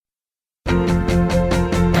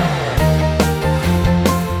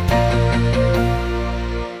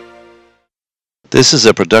This is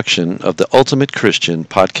a production of the Ultimate Christian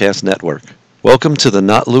Podcast Network. Welcome to the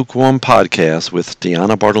Not Lukewarm Podcast with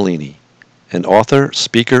Deanna Bartolini, an author,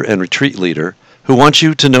 speaker, and retreat leader who wants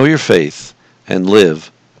you to know your faith and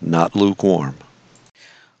live not lukewarm.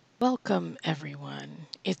 Welcome, everyone.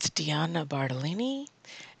 It's Deanna Bartolini,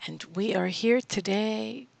 and we are here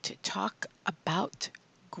today to talk about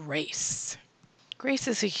grace. Grace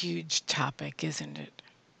is a huge topic, isn't it?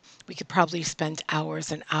 We could probably spend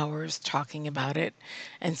hours and hours talking about it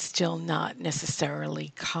and still not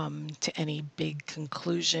necessarily come to any big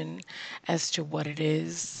conclusion as to what it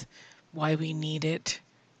is, why we need it,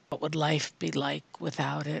 what would life be like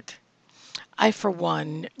without it. I, for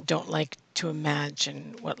one, don't like to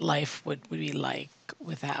imagine what life would be like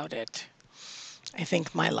without it. I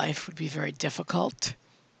think my life would be very difficult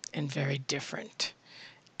and very different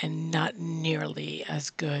and not nearly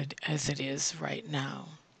as good as it is right now.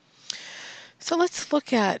 So let's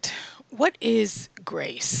look at what is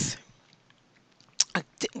grace. A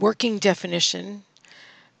working definition: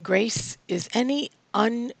 grace is any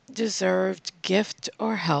undeserved gift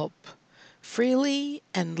or help freely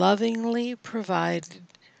and lovingly provided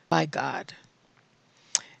by God.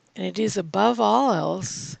 And it is above all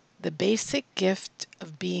else the basic gift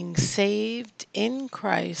of being saved in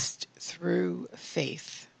Christ through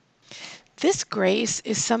faith. This grace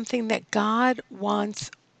is something that God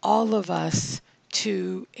wants all of us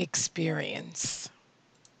to experience.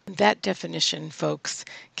 That definition, folks,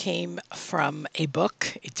 came from a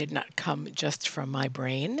book. It did not come just from my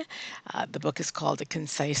brain. The book is called A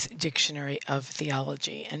Concise Dictionary of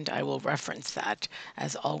Theology, and I will reference that,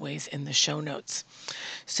 as always, in the show notes.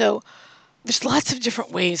 So, there's lots of different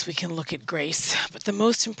ways we can look at grace, but the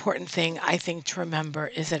most important thing I think to remember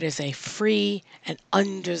is that it is a free and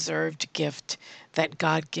undeserved gift that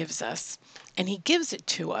God gives us. And He gives it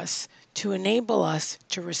to us to enable us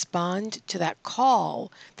to respond to that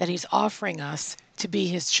call that He's offering us to be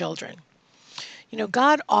His children. You know,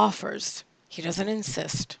 God offers, He doesn't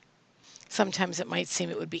insist. Sometimes it might seem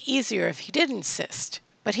it would be easier if He did insist,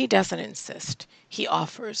 but He doesn't insist. He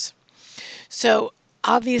offers. So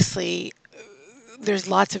obviously, there's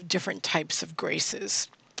lots of different types of graces,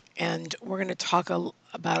 and we're going to talk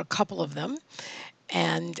about a couple of them,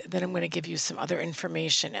 and then I'm going to give you some other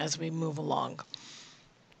information as we move along.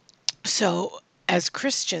 So, as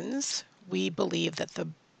Christians, we believe that the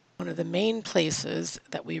one of the main places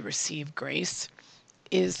that we receive grace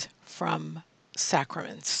is from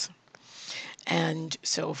sacraments. And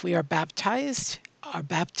so if we are baptized, our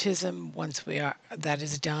baptism, once that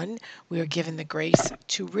is done, we are given the grace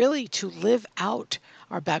to really to live out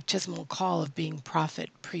our baptismal call of being prophet,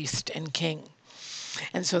 priest, and king.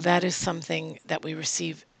 And so that is something that we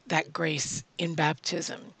receive that grace in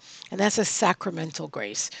baptism. And that's a sacramental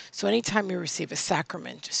grace. So anytime you receive a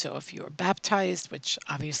sacrament, so if you are baptized, which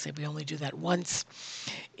obviously we only do that once,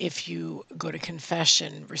 if you go to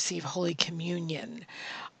confession, receive Holy Communion,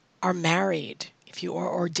 are married, if you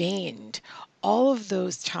are ordained, all of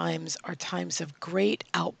those times are times of great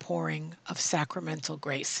outpouring of sacramental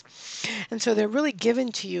grace. And so they're really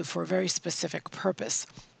given to you for a very specific purpose,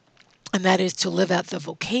 and that is to live out the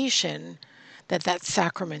vocation that that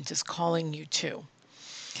sacrament is calling you to.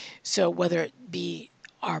 So whether it be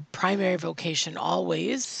our primary vocation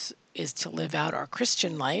always is to live out our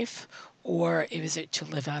Christian life, or is it to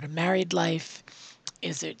live out a married life?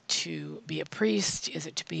 Is it to be a priest? Is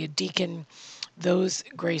it to be a deacon? Those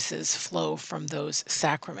graces flow from those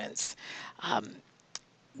sacraments. Um,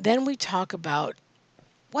 then we talk about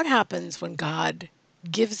what happens when God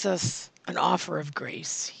gives us an offer of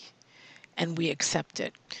grace and we accept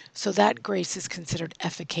it. So that grace is considered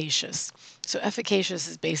efficacious. So efficacious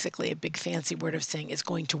is basically a big fancy word of saying it's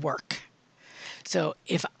going to work. So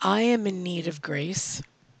if I am in need of grace,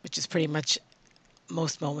 which is pretty much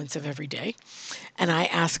most moments of every day, and I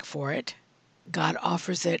ask for it, God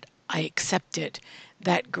offers it, I accept it,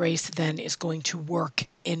 that grace then is going to work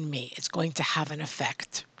in me. It's going to have an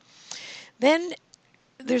effect. Then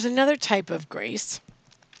there's another type of grace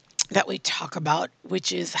that we talk about,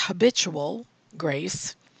 which is habitual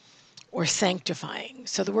grace or sanctifying.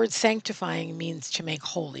 So the word sanctifying means to make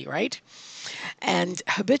holy, right? And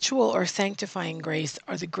habitual or sanctifying grace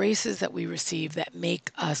are the graces that we receive that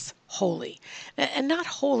make us holy. And not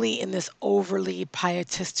holy in this overly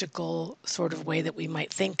pietistical sort of way that we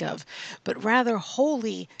might think of, but rather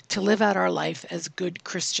holy to live out our life as good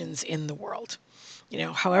Christians in the world. You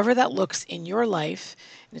know, however that looks in your life,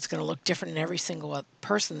 and it's going to look different in every single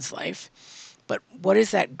person's life, but what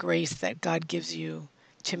is that grace that God gives you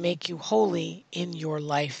to make you holy in your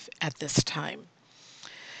life at this time?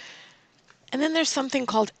 And then there's something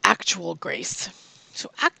called actual grace. So,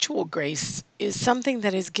 actual grace is something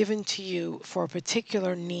that is given to you for a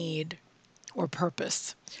particular need or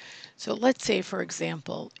purpose. So, let's say, for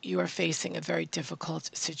example, you are facing a very difficult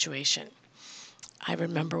situation. I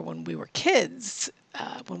remember when we were kids,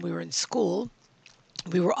 when we were in school,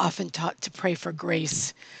 we were often taught to pray for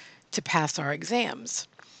grace to pass our exams.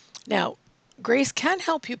 Now, grace can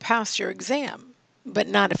help you pass your exam, but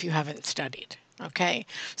not if you haven't studied. Okay?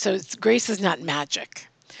 So, grace is not magic.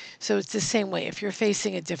 So it's the same way. If you're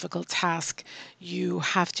facing a difficult task, you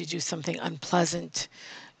have to do something unpleasant.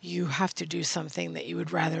 You have to do something that you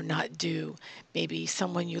would rather not do. Maybe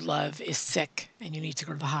someone you love is sick and you need to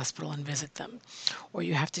go to the hospital and visit them, or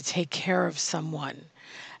you have to take care of someone.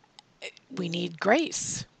 We need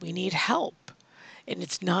grace, we need help. And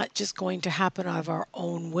it's not just going to happen out of our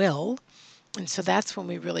own will. And so that's when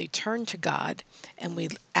we really turn to God and we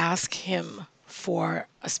ask Him for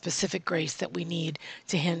a specific grace that we need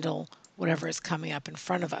to handle whatever is coming up in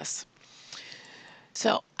front of us.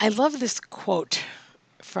 So I love this quote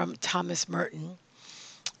from Thomas Merton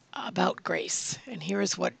about grace. And here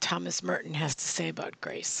is what Thomas Merton has to say about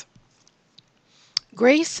grace.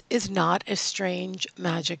 Grace is not a strange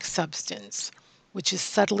magic substance which is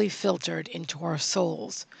subtly filtered into our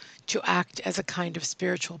souls to act as a kind of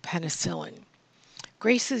spiritual penicillin.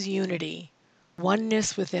 Grace is unity,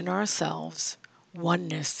 oneness within ourselves,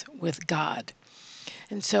 oneness with God.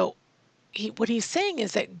 And so what he's saying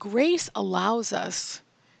is that grace allows us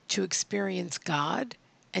to experience God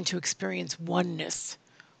and to experience oneness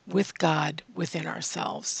with God within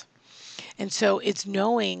ourselves. And so it's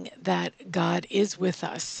knowing that God is with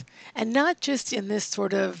us and not just in this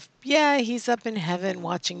sort of, yeah, he's up in heaven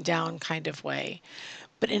watching down kind of way,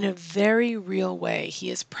 but in a very real way.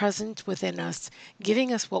 He is present within us,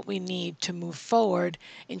 giving us what we need to move forward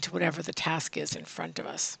into whatever the task is in front of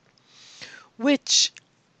us. Which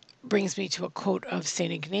brings me to a quote of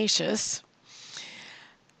St. Ignatius.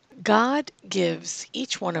 God gives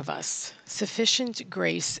each one of us sufficient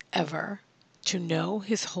grace ever to know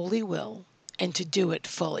his holy will and to do it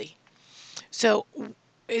fully. So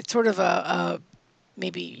it's sort of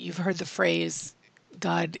maybe you've heard the phrase,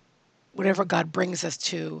 God, whatever God brings us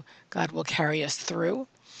to, God will carry us through.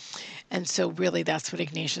 And so really that's what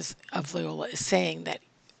Ignatius of Loyola is saying, that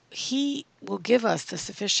he will give us the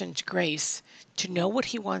sufficient grace to know what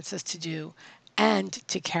he wants us to do and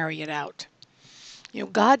to carry it out.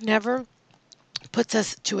 God never puts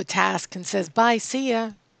us to a task and says, bye, see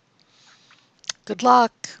ya, good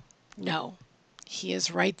luck. No, he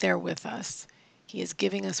is right there with us. He is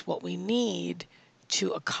giving us what we need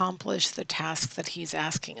to accomplish the task that he's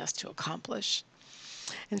asking us to accomplish.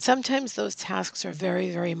 And sometimes those tasks are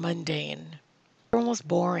very, very mundane. They're almost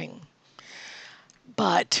boring,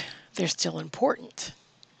 but they're still important.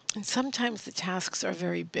 And sometimes the tasks are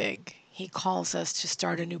very big. He calls us to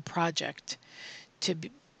start a new project, to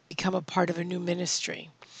become a part of a new ministry.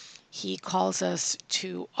 He calls us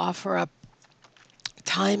to offer up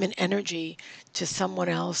time and energy to someone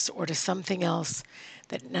else or to something else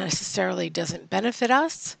that necessarily doesn't benefit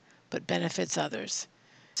us, but benefits others.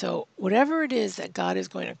 So, whatever it is that God is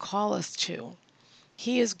going to call us to,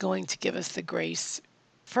 He is going to give us the grace,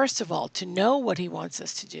 first of all, to know what He wants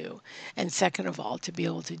us to do, and second of all, to be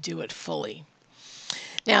able to do it fully.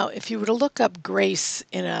 Now, if you were to look up grace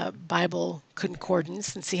in a Bible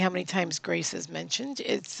concordance and see how many times grace is mentioned,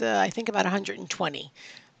 it's, I think, about 120.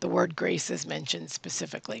 The word grace is mentioned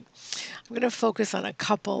specifically. I'm going to focus on a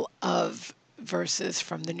couple of verses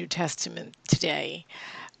from the New Testament today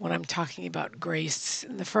when I'm talking about grace.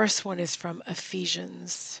 And the first one is from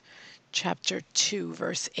Ephesians chapter 2,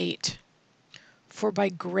 verse 8. For by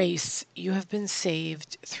grace you have been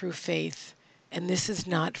saved through faith, and this is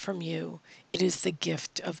not from you, it is the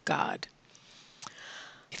gift of God.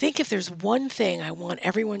 I think if there's one thing I want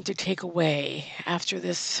everyone to take away after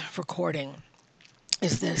this recording,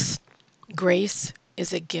 is this: grace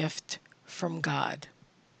is a gift from God.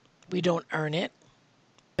 We don't earn it,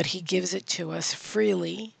 but He gives it to us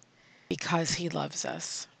freely because He loves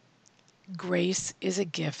us. Grace is a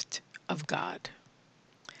gift of God.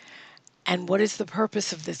 And what is the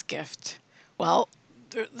purpose of this gift? Well,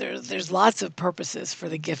 there's lots of purposes for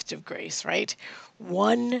the gift of grace, right?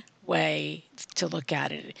 One way to look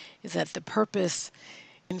at it is that the purpose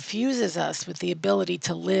infuses us with the ability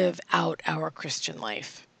to live out our Christian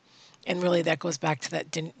life. And really, that goes back to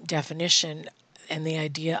that definition and the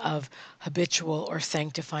idea of habitual or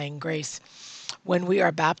sanctifying grace. When we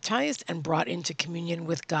are baptized and brought into communion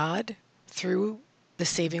with God through the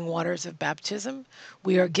saving waters of baptism,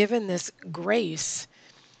 we are given this grace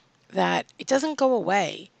that it doesn't go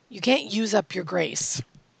away. You can't use up your grace.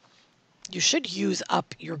 You should use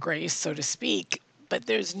up your grace, so to speak, but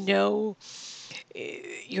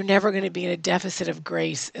you're never going to be in a deficit of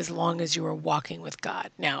grace as long as you are walking with God.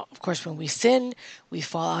 Now, of course, when we sin, we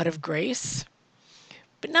fall out of grace,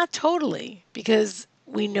 but not totally, because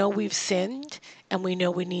we know we've sinned and we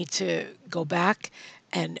know we need to go back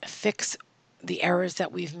and fix the errors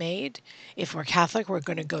that we've made. If we're Catholic, we're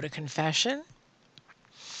going to go to confession.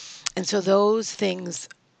 And so those things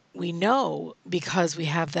we know because we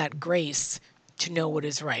have that grace to know what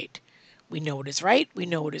is right. We know what is right, we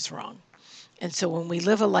know what is wrong. And so when we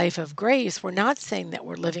live a life of grace, we're not saying that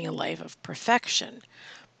we're living a life of perfection.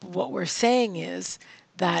 What we're saying is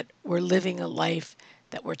that we're living a life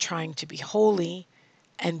that we're trying to be holy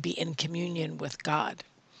and be in communion with God.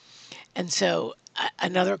 And so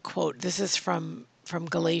another quote, this is from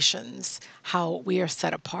Galatians, how we are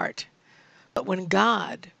set apart. But when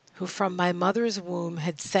God, who from my mother's womb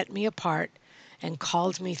had set me apart and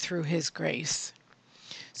called me through his grace.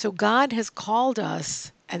 So God has called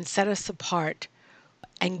us and set us apart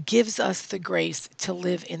and gives us the grace to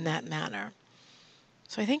live in that manner.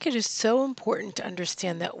 So I think it is so important to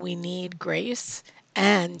understand that we need grace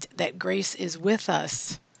and that grace is with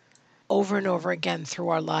us over and over again through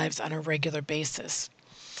our lives on a regular basis.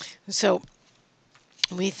 And so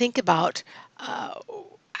when we think about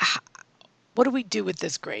what do we do with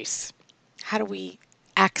this grace? How do we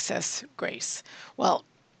access grace? Well,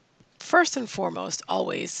 first and foremost,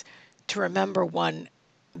 always to remember one,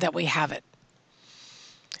 that we have it.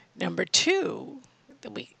 Number two,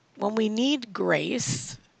 that when we need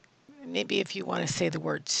grace, maybe if you want to say the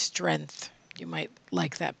word strength, you might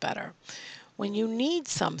like that better. When you need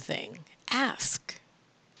something, ask.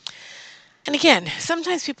 And again,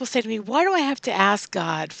 sometimes people say to me, why do I have to ask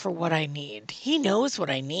God for what I need? He knows what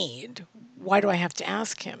I need. Why do I have to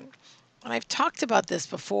ask him? And I've talked about this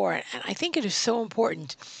before, and I think it is so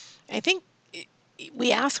important. I think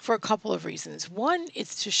we ask for a couple of reasons. One,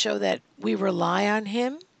 it's to show that we rely on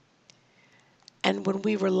him. And when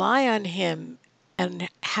we rely on him and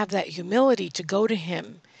have that humility to go to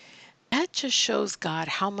him, that just shows God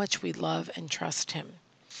how much we love and trust him.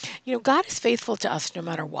 You know, God is faithful to us no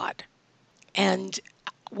matter what. And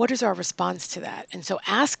what is our response to that? And so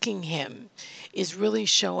asking him is really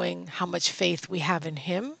showing how much faith we have in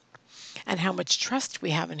him and how much trust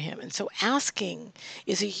we have in him. And so asking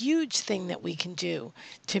is a huge thing that we can do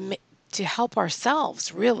to help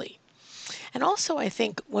ourselves, really. And also, I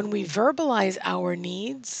think when we verbalize our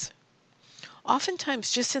needs,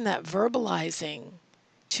 oftentimes just in that verbalizing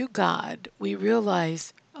to God, we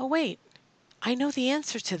realize, oh, wait, I know the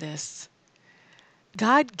answer to this.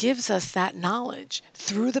 God gives us that knowledge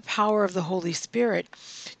through the power of the Holy Spirit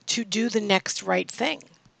to do the next right thing.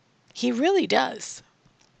 He really does.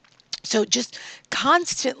 So just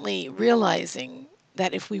constantly realizing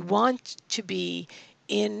that if we want to be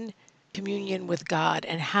in communion with God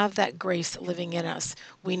and have that grace living in us,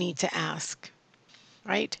 we need to ask,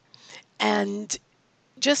 right? And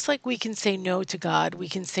just like we can say no to God, we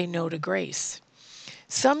can say no to grace.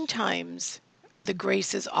 Sometimes the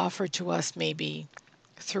grace is offered to us maybe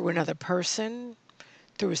through another person,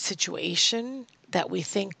 through a situation that we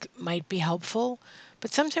think might be helpful,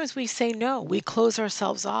 but sometimes we say no, we close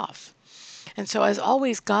ourselves off. And so, as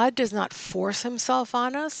always, God does not force himself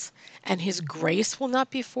on us, and his grace will not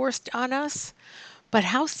be forced on us. But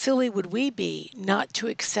how silly would we be not to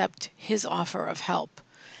accept his offer of help?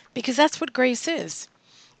 Because that's what grace is.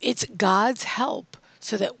 It's God's help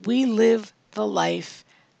so that we live the life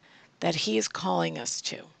that he is calling us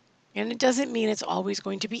to. And it doesn't mean it's always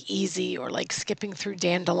going to be easy or like skipping through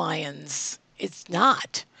dandelions. It's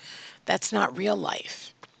not. That's not real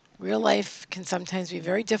life. Real life can sometimes be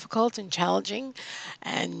very difficult and challenging,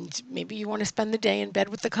 and maybe you want to spend the day in bed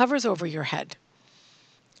with the covers over your head.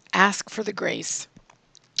 Ask for the grace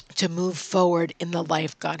to move forward in the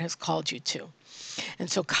life God has called you to. And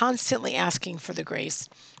so, constantly asking for the grace,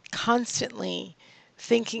 constantly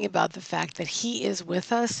thinking about the fact that he is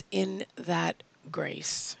with us in that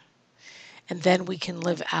grace. And then we can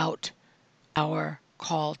live out our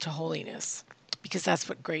call to holiness, because that's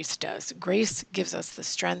what grace does. Grace gives us the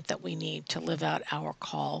strength that we need to live out our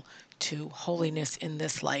call to holiness in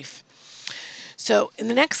this life. So, in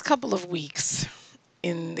the next couple of weeks,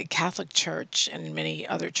 in the Catholic Church and in many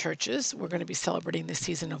other churches, we're going to be celebrating the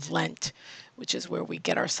season of Lent, which is where we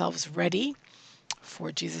get ourselves ready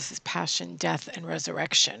for Jesus' passion, death, and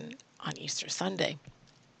resurrection on Easter Sunday.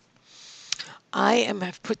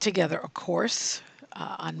 have put together a course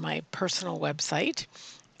on my personal website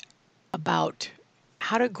about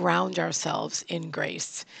how to ground ourselves in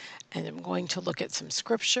grace. And I'm going to look at some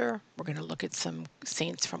scripture. We're going to look at some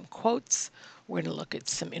saints from quotes. We're going to look at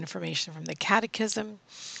some information from the Catechism,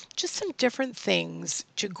 just some different things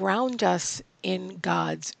to ground us in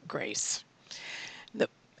God's grace.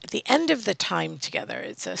 At the end of the time together,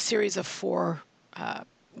 it's a series of 4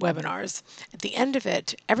 webinars. At the end of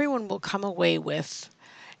it, everyone will come away with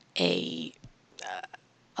a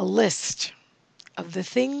list of the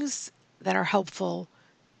things that are helpful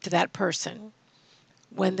to that person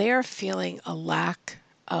when they are feeling a lack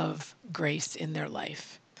of grace in their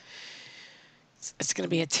life. It's going to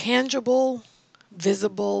be a tangible,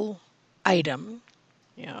 visible item,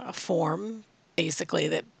 a form basically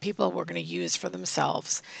that people were going to use for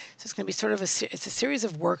themselves. So it's going to be sort of it's a series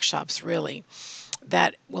of workshops really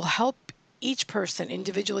that will help each person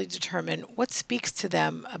individually determine what speaks to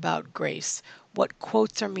them about grace, what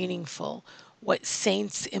quotes are meaningful, what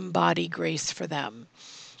saints embody grace for them,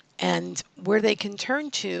 and where they can turn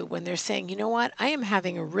to when they're saying, you know what, I am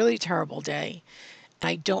having a really terrible day and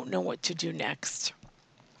I don't know what to do next.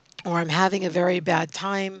 Or I'm having a very bad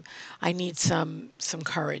time. I need some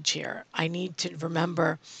courage here. I need to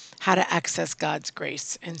remember how to access God's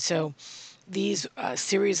grace. And so these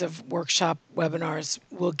series of workshop webinars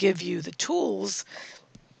will give you the tools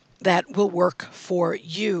that will work for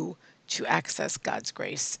you to access God's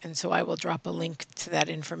grace. And so I will drop a link to that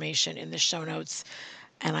information in the show notes,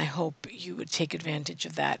 and I hope you would take advantage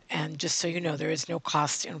of that. And just so you know, there is no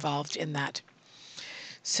cost involved in that.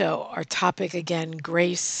 So our topic again,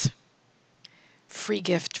 grace, free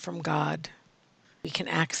gift from God. We can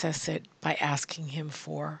access it by asking Him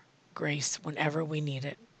for grace whenever we need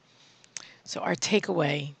it. So our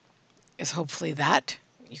takeaway is hopefully that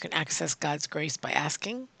you can access God's grace by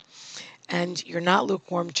asking. And your Not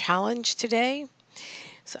Lukewarm challenge today.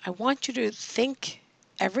 So I want you to think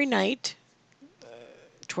every night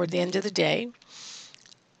toward the end of the day,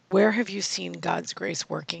 where have you seen God's grace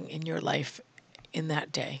working in your life in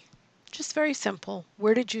that day? Just very simple.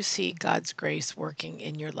 Where did you see God's grace working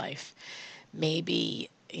in your life? Maybe,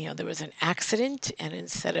 there was an accident, and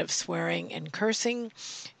instead of swearing and cursing,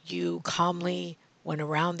 you calmly went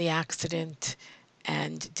around the accident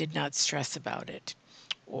and did not stress about it.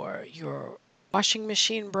 Or your washing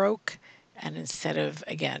machine broke, and instead of,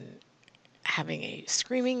 again, having a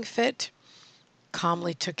screaming fit,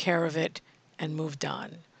 calmly took care of it and moved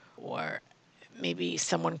on. Or maybe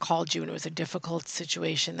someone called you and it was a difficult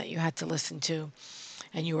situation that you had to listen to,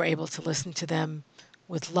 and you were able to listen to them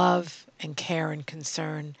with love and care and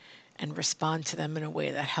concern and respond to them in a way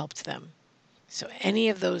that helped them. So any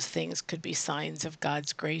of those things could be signs of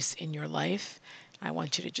God's grace in your life. I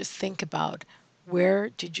want you to just think about, where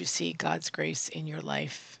did you see God's grace in your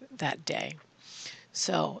life that day?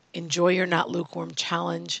 So enjoy your Not Lukewarm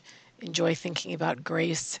challenge. Enjoy thinking about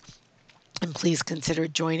grace. And please consider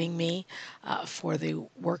joining me for the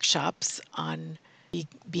workshops on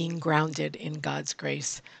being grounded in God's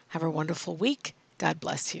grace. Have a wonderful week. God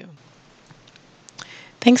bless you.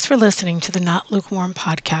 Thanks for listening to the Not Lukewarm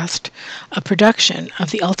podcast, a production of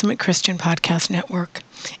the Ultimate Christian Podcast Network.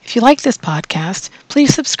 If you like this podcast,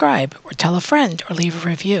 please subscribe or tell a friend or leave a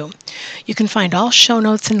review. You can find all show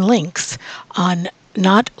notes and links on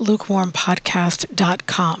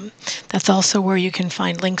notlukewarmpodcast.com. That's also where you can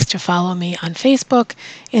find links to follow me on Facebook,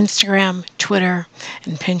 Instagram, Twitter,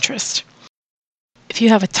 and Pinterest. If you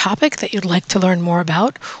have a topic that you'd like to learn more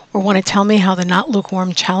about or want to tell me how the Not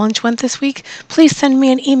Lukewarm Challenge went this week, please send me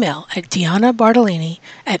an email at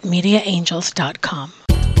dianabartolini@mediaangels.com.